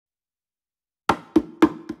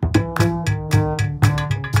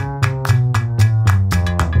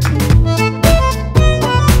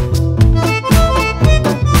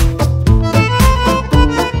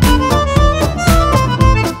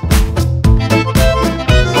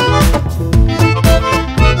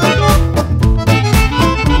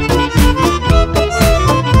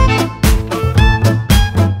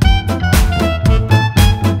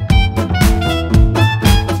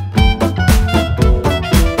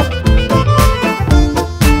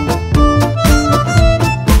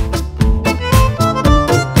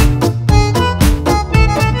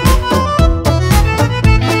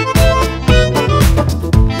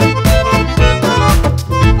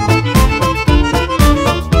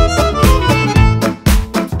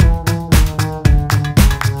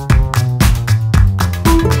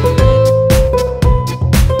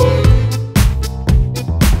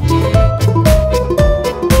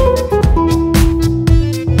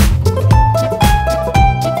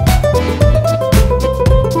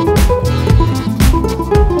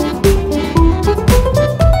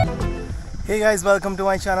guys, welcome to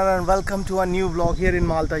my channel and welcome to a new vlog here in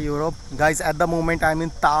Malta, Europe. Guys, at the moment I'm in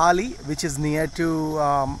Taali, which is near to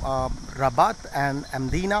Rabat and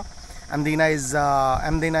Mdina.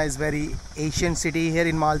 Mdina is very ancient city here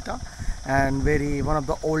in Malta and one of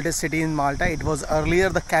the oldest city in Malta. It was earlier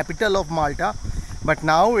the capital of Malta, but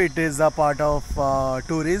now it is a part of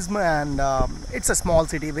tourism, and it's a small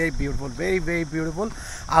city, very beautiful, very beautiful.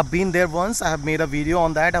 I've been there once. I have made a video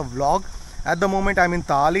on that, a vlog. At the moment I'm in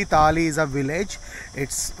Taali. Taali is a village.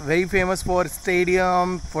 It's very famous for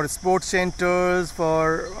stadium, for sports centers,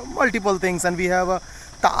 for multiple things, and we have a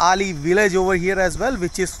Taali village over here as well,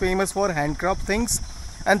 which is famous for handcraft things.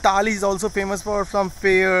 And Taali is also famous for some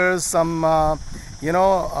fairs, some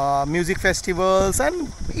music festivals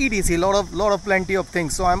and etc. lot of plenty of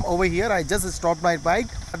things. So I'm over here. I just stopped my bike.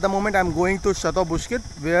 At the moment I'm going to Chateau Bushkit,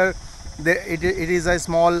 where it is a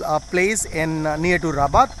small place in near to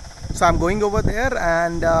Rabat. So I'm going over there,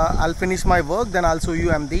 and I'll finish my work, then I'll show you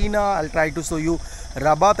Mdina. I'll try to show you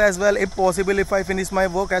Rabat as well, if possible, if I finish my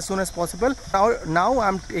work as soon as possible. Now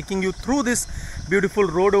I'm taking you through this beautiful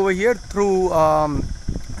road over here, through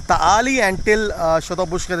Taali until Chateau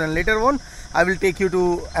Bushkit, and later on I will take you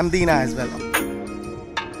to Mdina as well.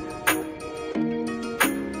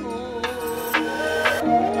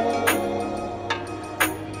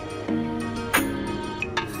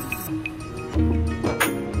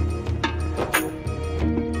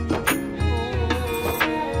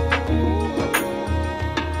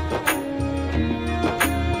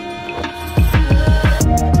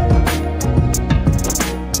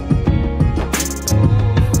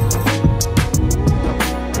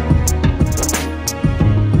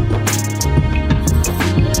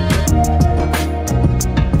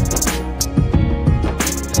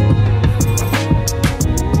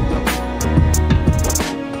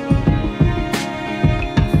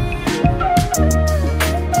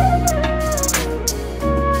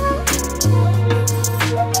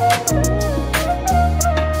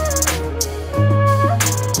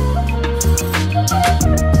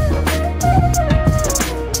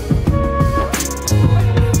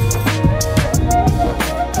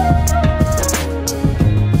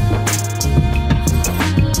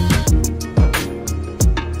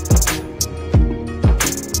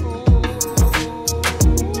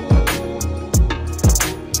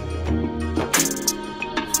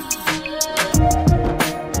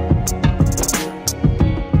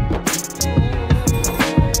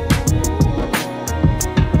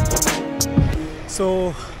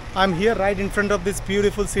 So I'm here right in front of this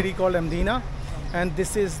beautiful city called Mdina, and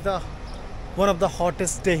this is one of the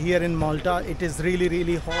hottest day here in Malta. It is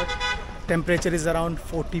really hot. Temperature is around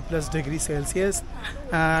 40+ degrees Celsius,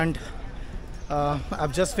 and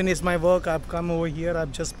I've just finished my work. I've come over here.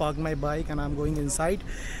 I've just parked my bike and I'm going inside.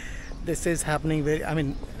 This is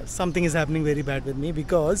happening something is happening very bad with me,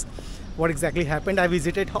 because what exactly happened, I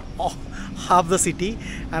visited half the city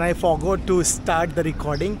and I forgot to start the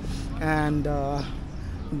recording, and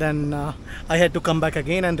then I had to come back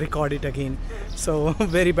again and record it again. So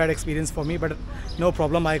very bad experience for me, but no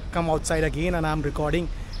problem. I come outside again and I'm recording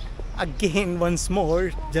again once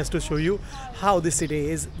more, just to show you how this city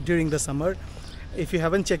is during the summer. If you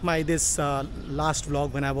haven't checked my last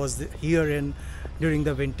vlog when I was here during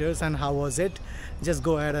the winters and how was it, just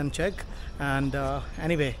go ahead and check. And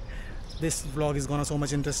anyway, this vlog is gonna so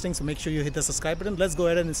much interesting, so make sure you hit the subscribe button. Let's go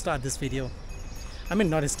ahead and start this video.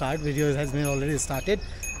 Not start, video has been already started,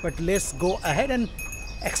 but let's go ahead and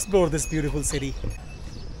explore this beautiful city.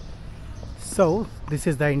 So this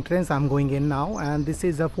is the entrance. I'm going in now, and this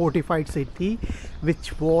is a fortified city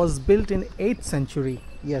which was built in 8th century.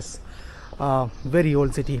 Yes, very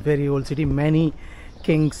old city. Many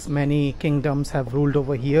kings, many kingdoms have ruled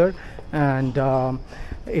over here, and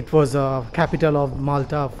it was a capital of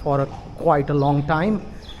Malta for quite a long time,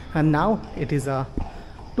 and now it is a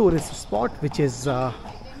tourist spot, which is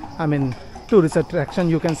tourist attraction,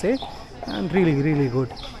 you can say, and really good,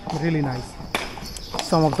 really nice.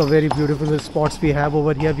 Some of the very beautiful spots we have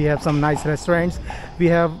over here. We have some nice restaurants. We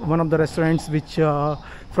have one of the restaurants which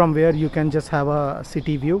from where you can just have a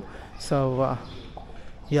city view. So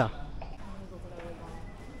yeah,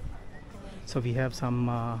 so we have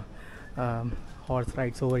some horse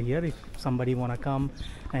rides over here if somebody wanna come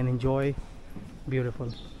and enjoy.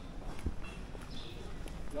 Beautiful.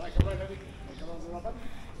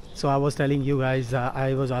 So I was telling you guys,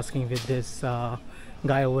 I was asking with this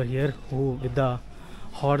guy over here with the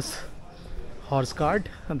horse cart,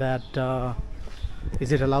 that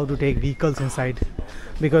is it allowed to take vehicles inside,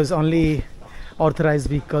 because only authorized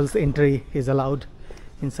vehicles entry is allowed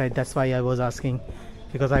inside. That's why I was asking,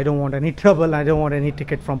 because I don't want any trouble. I don't want any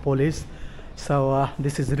ticket from police. So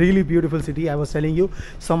this is really beautiful city. I was telling you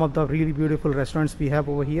some of the really beautiful restaurants we have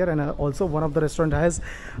over here, and also one of the restaurant has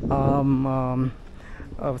a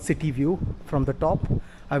city view from the top.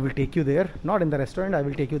 I will take you there, not in the restaurant. I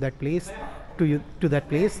will take you that place, to that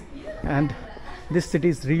place. And this city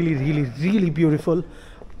is really, really, really beautiful.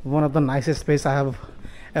 One of the nicest place I have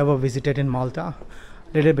ever visited in Malta.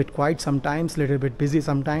 Little bit quiet sometimes, little bit busy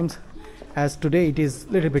sometimes. As today it is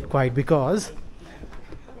little bit quiet because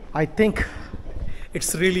I think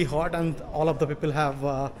it's really hot and all of the people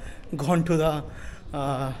have gone to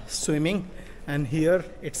the swimming, and here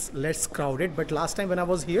it's less crowded. But last time when I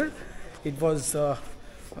was here, it was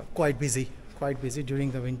quite busy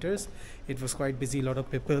during the winters. It was quite busy, a lot of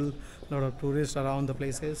people, a lot of tourists around the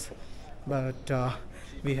places. But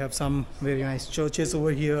we have some very nice churches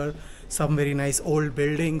over here, some very nice old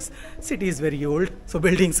buildings. City is very old, so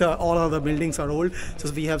buildings are, all of the buildings are old.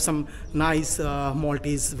 So we have some nice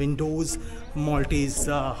Maltese windows, Maltese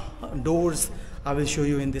doors. I will show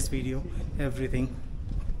you in this video everything.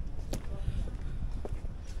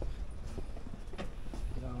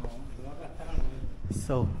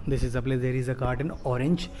 So this is a place. There is a garden,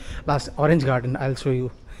 orange garden. I'll show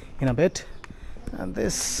you in a bit. And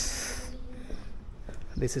this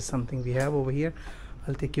is something we have over here.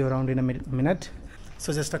 I'll take you around in a minute.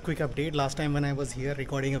 So just a quick update. Last time when I was here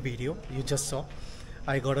recording a video, you just saw,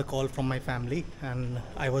 I got a call from my family and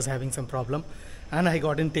I was having some problem and I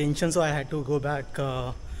got in tension, so I had to go back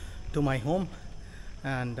to my home,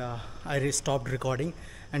 and I stopped recording.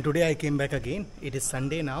 And today I came back again. It is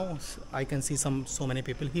Sunday now. I can see so many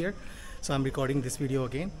people here, so I'm recording this video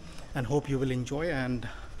again and hope you will enjoy. And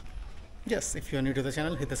yes, if you are new to the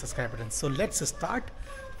channel, hit the subscribe button. So let's start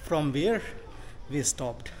from where we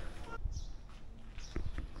stopped.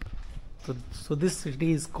 So this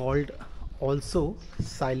city is called also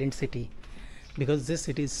Silent City because this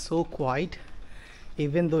city is so quiet.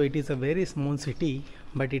 Even though it is a very small city,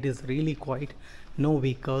 but it is really quiet. No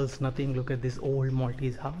vehicles, nothing. Look at this old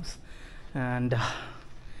Maltese house, and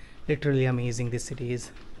literally amazing this city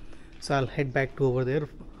is. So I'll head back to over there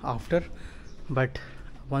after, but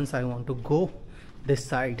once I want to go this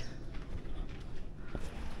side.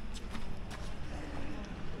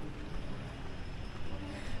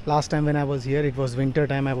 Last time when I was here, it was winter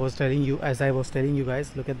time. I was telling you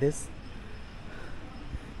guys, look at this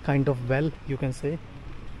kind of well, you can say,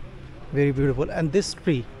 very beautiful. And this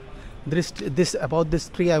tree, about this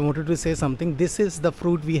tree I wanted to say something. This is the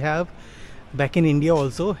fruit we have back in India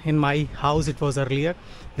also. In my house it was earlier.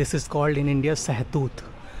 This is called in India sahatut.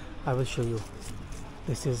 I will show you.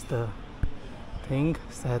 This is the thing,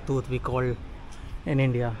 sahatut, we call in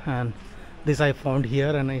India, and this I found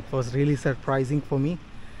here and it was really surprising for me,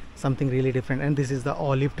 something really different. And this is the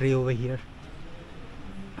olive tree over here.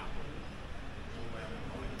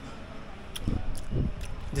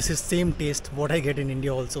 This is same taste what I get in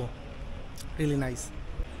India also, really nice.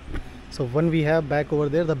 So one we have back over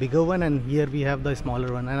there, the bigger one, and here we have the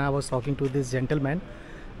smaller one. And I was talking to this gentleman,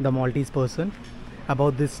 the Maltese person,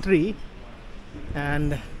 about this tree,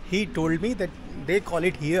 and he told me that they call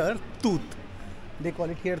it here tooth. They call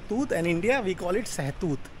it here tooth, and in India we call it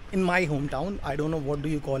sahatut. In my hometown, I don't know what do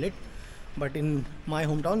you call it, but in my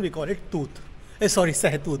hometown we call it tooth. Sorry,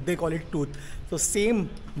 sahatut. They call it tooth. So same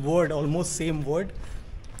word, almost same word.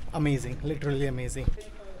 Amazing, literally amazing.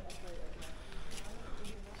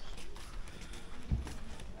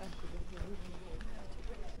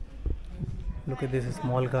 Look at this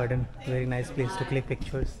small garden, very nice place to click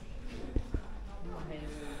pictures.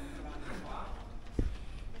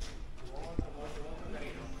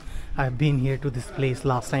 I've been here to this place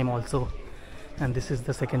last time also, and this is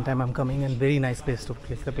the second time I'm coming, and very nice place to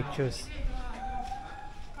click the pictures.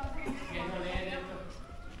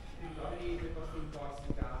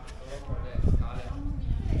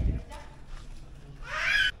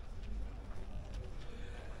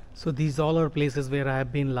 So these all are places where I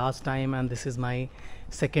have been last time, and this is my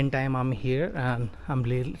second time I'm here, and I'm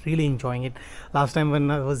really enjoying it. Last time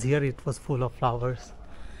when I was here, it was full of flowers,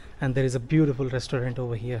 and there is a beautiful restaurant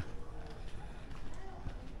over here.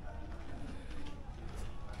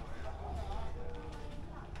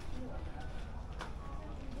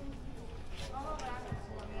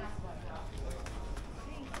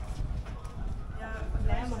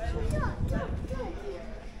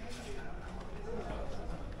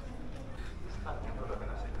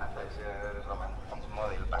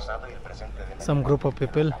 Some group of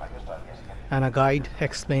people and a guide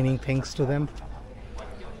explaining things to them.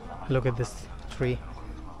 Look at this tree.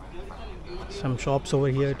 Some shops over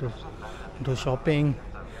here to do shopping,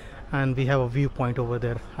 and we have a viewpoint over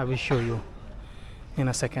there. I will show you in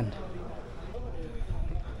a second.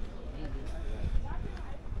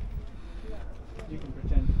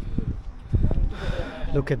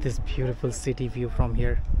 Look at this beautiful city view from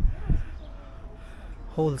here.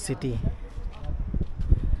 Whole city.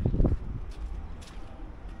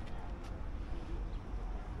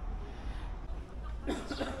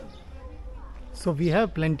 So we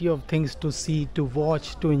have plenty of things to see, to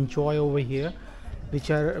watch, to enjoy over here, which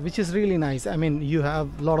is really nice. I mean, you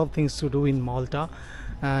have a lot of things to do in Malta,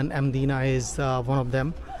 and Mdina is one of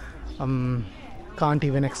them. Can't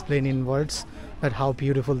even explain in words that how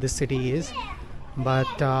beautiful this city is, but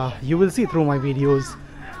you will see through my videos,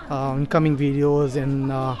 in coming videos.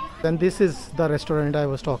 And this is the restaurant I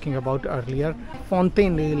was talking about earlier,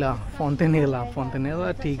 Fontanella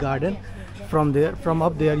Tea Garden. From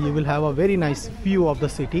up there you will have a very nice view of the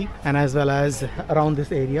city and as well as around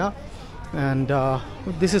this area, and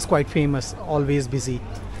this is quite famous, always busy.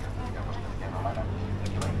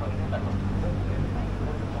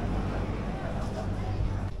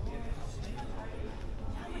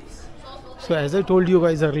 So as I told you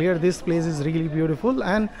guys earlier, this place is really beautiful,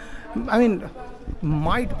 and I mean,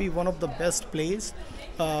 might be one of the best place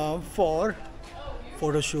for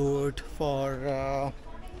photo shoot, for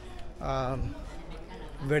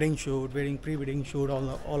wedding shoot, pre-wedding shoot,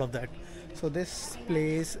 all of that. So this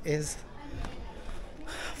place is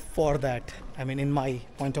for that, I mean, in my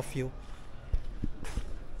point of view.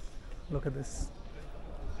 Look at this,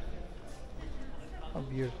 how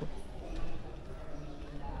beautiful.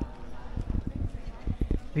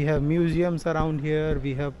 We have museums around here,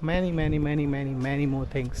 we have many more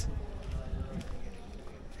things.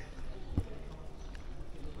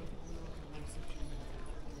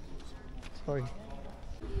 Sorry.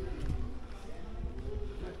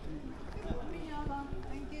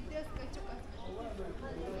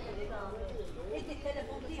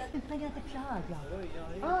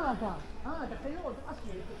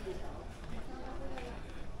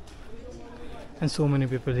 And so many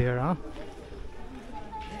people here, huh?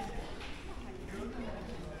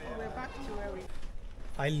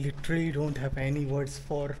 I literally don't have any words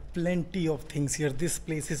for plenty of things here. This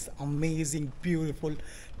place is amazing, beautiful,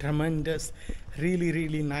 tremendous,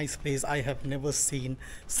 really nice place. I have never seen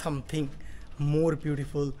something more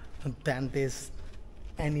beautiful than this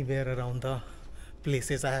anywhere around the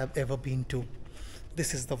places I have ever been to.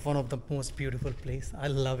 This is the one of the most beautiful place. I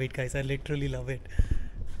love it, guys. I literally love it.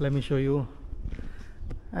 Let me show you.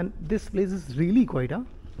 And this place is really quite a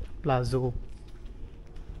plaza.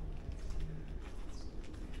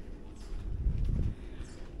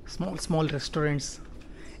 Small restaurants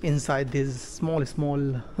inside these small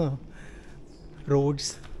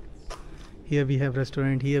roads. Here we have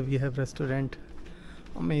restaurant, here we have restaurant.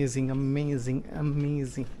 Amazing.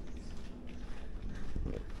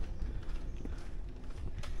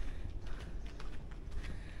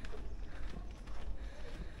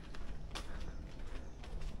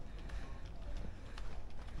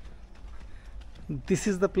 This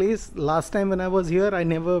is the place. Last time when I was here, I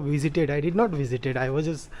never visited. I did not visit it. I was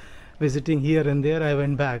just visiting here and there. I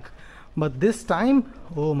went back. But this time,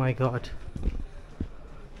 oh my God.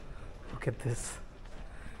 Look at this.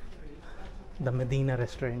 The Mdina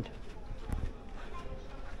restaurant.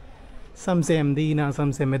 Some say Mdina,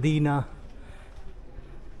 some say Mdina.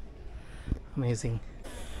 Amazing.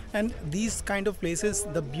 And these kind of places,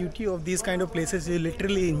 the beauty of these kind of places, you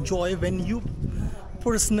literally enjoy when you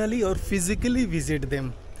personally or physically visit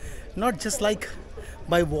them, not just like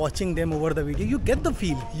by watching them over the video. You get the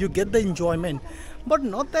feel, you get the enjoyment, but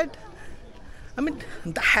not that, I mean,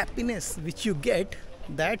 the happiness which you get,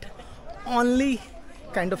 that only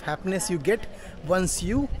kind of happiness you get once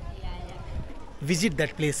you visit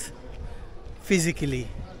that place physically.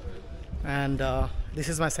 And this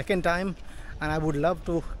is my second time, and I would love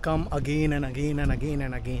to come again and again and again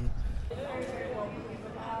and again.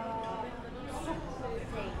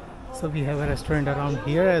 So we have a restaurant around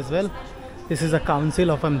here as well. This is a council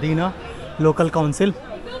of Mdina, local council.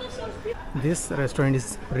 This restaurant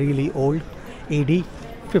is really old, AD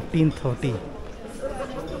 1530.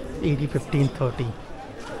 AD 1530.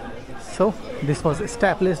 So this was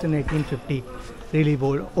established in 1850. Really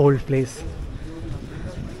old place.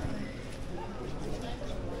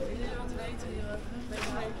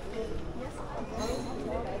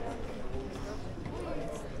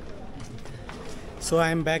 So I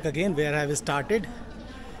am back again where I started,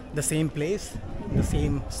 the same place, the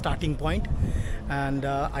same starting point, and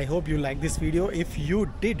I hope you like this video. If you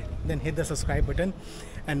did, then hit the subscribe button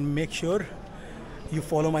and make sure you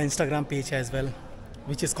follow my Instagram page as well,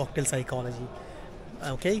 which is Cocktail Psychology.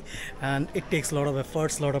 Okay, and it takes a lot of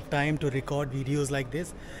efforts, a lot of time to record videos like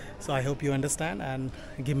this, so I hope you understand and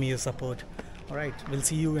give me your support. All right, we'll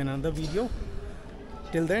see you in another video.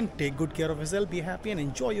 Till then, take good care of yourself, be happy and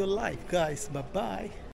enjoy your life, guys. Bye bye.